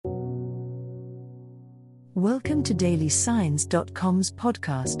Welcome to dailysigns.com's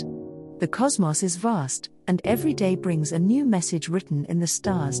podcast. The cosmos is vast, and every day brings a new message written in the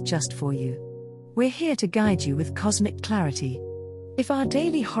stars just for you. We're here to guide you with cosmic clarity. If our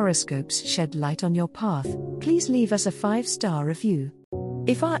daily horoscopes shed light on your path, please leave us a 5-star review.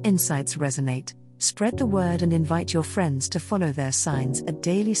 If our insights resonate, spread the word and invite your friends to follow their signs at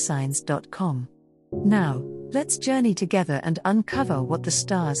dailysigns.com. Now, let's journey together and uncover what the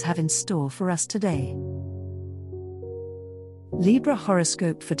stars have in store for us today. Libra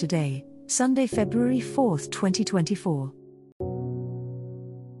horoscope for today, Sunday, February 4th, 2024.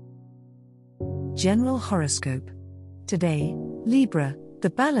 General horoscope. Today, Libra, the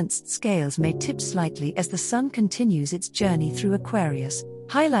balanced scales may tip slightly as the sun continues its journey through Aquarius,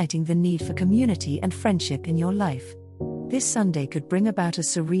 highlighting the need for community and friendship in your life. This Sunday could bring about a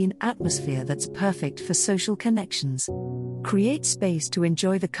serene atmosphere that's perfect for social connections. Create space to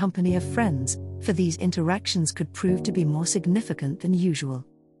enjoy the company of friends, for these interactions could prove to be more significant than usual.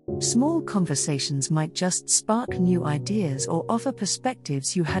 Small conversations might just spark new ideas or offer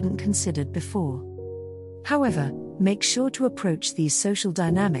perspectives you hadn't considered before. However, make sure to approach these social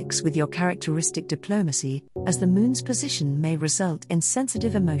dynamics with your characteristic diplomacy, as the moon's position may result in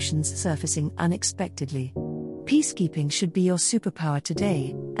sensitive emotions surfacing unexpectedly. Peacekeeping should be your superpower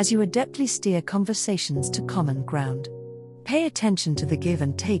today, as you adeptly steer conversations to common ground. Pay attention to the give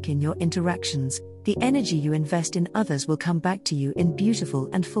and take in your interactions. The energy you invest in others will come back to you in beautiful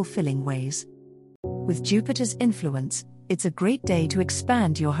and fulfilling ways. With Jupiter's influence, it's a great day to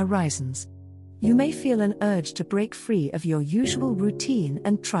expand your horizons. You may feel an urge to break free of your usual routine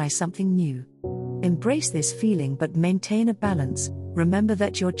and try something new. Embrace this feeling but maintain a balance. Remember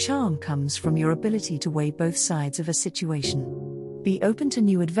that your charm comes from your ability to weigh both sides of a situation. Be open to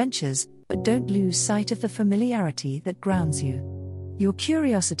new adventures, but don't lose sight of the familiarity that grounds you. Your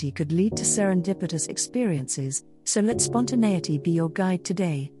curiosity could lead to serendipitous experiences, so let spontaneity be your guide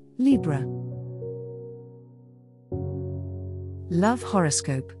today, Libra. Love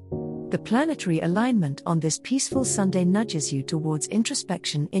horoscope. The planetary alignment on this peaceful Sunday nudges you towards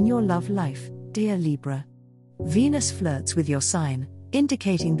introspection in your love life, dear Libra. Venus flirts with your sign,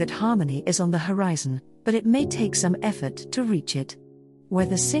 indicating that harmony is on the horizon, but it may take some effort to reach it.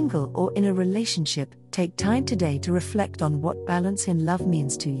 Whether single or in a relationship, take time today to reflect on what balance in love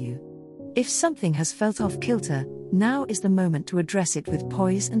means to you. If something has felt off kilter, now is the moment to address it with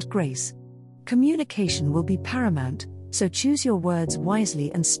poise and grace. Communication will be paramount, so choose your words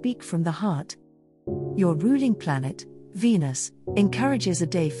wisely and speak from the heart. Your ruling planet, Venus, encourages a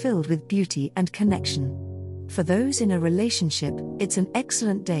day filled with beauty and connection. For those in a relationship, it's an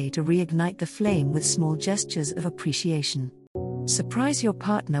excellent day to reignite the flame with small gestures of appreciation. Surprise your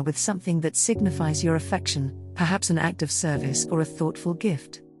partner with something that signifies your affection, perhaps an act of service or a thoughtful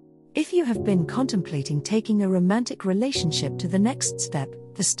gift. If you have been contemplating taking a romantic relationship to the next step,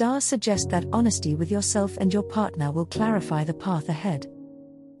 the stars suggest that honesty with yourself and your partner will clarify the path ahead.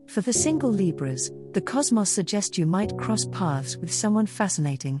 For the single Libras, the cosmos suggests you might cross paths with someone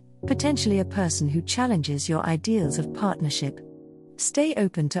fascinating, potentially a person who challenges your ideals of partnership. Stay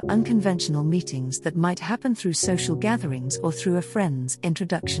open to unconventional meetings that might happen through social gatherings or through a friend's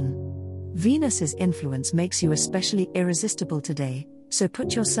introduction. Venus's influence makes you especially irresistible today, so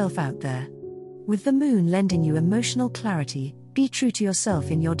put yourself out there. With the moon lending you emotional clarity, be true to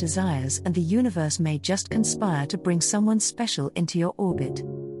yourself in your desires, and the universe may just conspire to bring someone special into your orbit.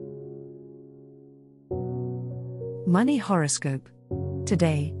 Money horoscope.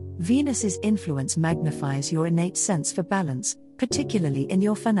 Today, Venus's influence magnifies your innate sense for balance, particularly in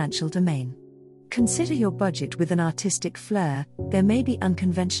your financial domain. Consider your budget with an artistic flair. There may be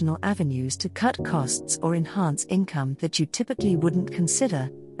unconventional avenues to cut costs or enhance income that you typically wouldn't consider,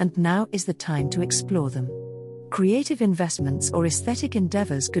 and now is the time to explore them. Creative investments or aesthetic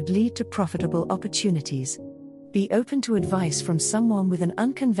endeavors could lead to profitable opportunities. Be open to advice from someone with an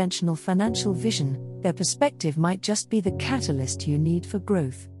unconventional financial vision. Their perspective might just be the catalyst you need for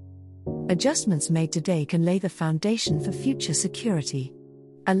growth. Adjustments made today can lay the foundation for future security.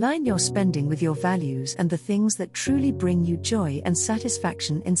 Align your spending with your values and the things that truly bring you joy and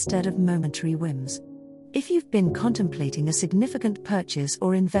satisfaction instead of momentary whims. If you've been contemplating a significant purchase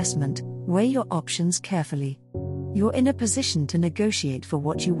or investment, weigh your options carefully. You're in a position to negotiate for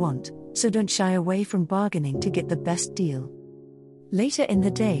what you want, so don't shy away from bargaining to get the best deal. Later in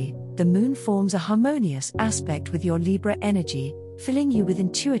the day, the moon forms a harmonious aspect with your Libra energy, filling you with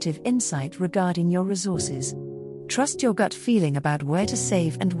intuitive insight regarding your resources. Trust your gut feeling about where to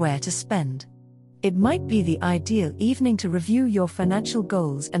save and where to spend. It might be the ideal evening to review your financial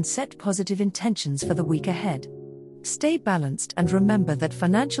goals and set positive intentions for the week ahead. Stay balanced and remember that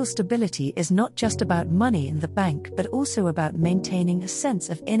financial stability is not just about money in the bank but also about maintaining a sense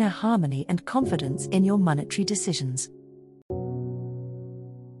of inner harmony and confidence in your monetary decisions.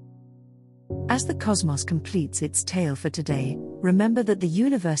 As the cosmos completes its tale for today, remember that the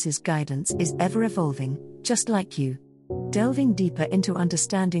universe's guidance is ever evolving, just like you. Delving deeper into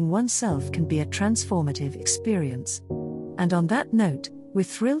understanding oneself can be a transformative experience. And on that note, we're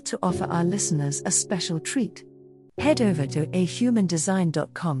thrilled to offer our listeners a special treat. Head over to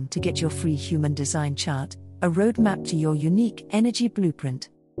ahumandesign.com to get your free human design chart, a roadmap to your unique energy blueprint.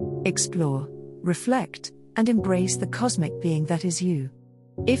 Explore, reflect, and embrace the cosmic being that is you.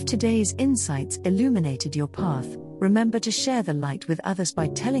 If today's insights illuminated your path, remember to share the light with others by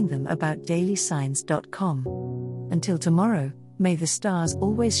telling them about dailysigns.com. Until tomorrow, may the stars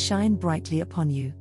always shine brightly upon you.